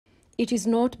It is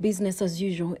not business as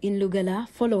usual in Lugala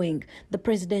following the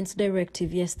president's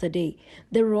directive yesterday.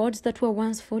 The roads that were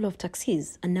once full of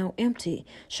taxis are now empty,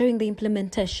 showing the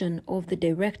implementation of the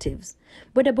directives.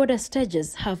 Boda Boda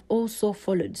stages have also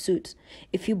followed suit.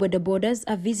 A few Boda Bodas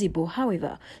are visible,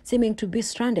 however, seeming to be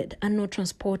stranded and not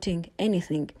transporting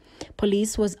anything.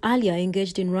 Police was earlier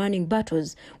engaged in running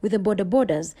battles with the Boda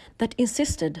Bodas that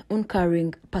insisted on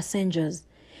carrying passengers.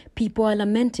 People are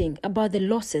lamenting about the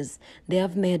losses they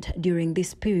have made during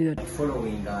this period.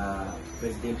 Following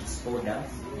President's orders,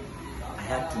 I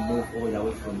had to move all the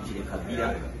way from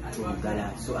Kampala to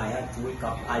Lugala. So I had to wake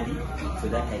up early so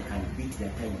that I can beat the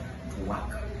time to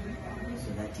work.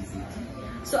 So that is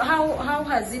it. So how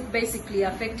has it basically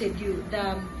affected you?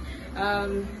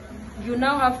 You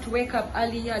now have to wake up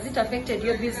early. Has it affected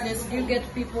your business? Do you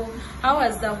get people? How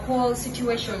has the whole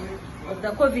situation of the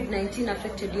COVID-19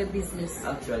 affected your business?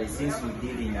 Actually, since we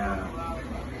deal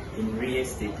in real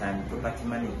estate and property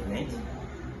management,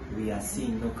 we are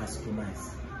seeing no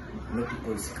customers. No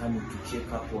people is coming to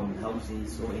check up on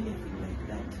houses or anything like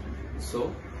that.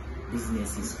 So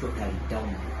business is totally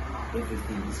down.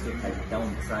 Everything is totally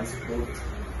down. Transport,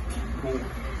 people,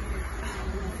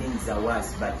 things are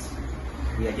worse. But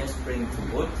we are just praying to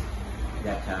God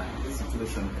that the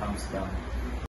situation comes down.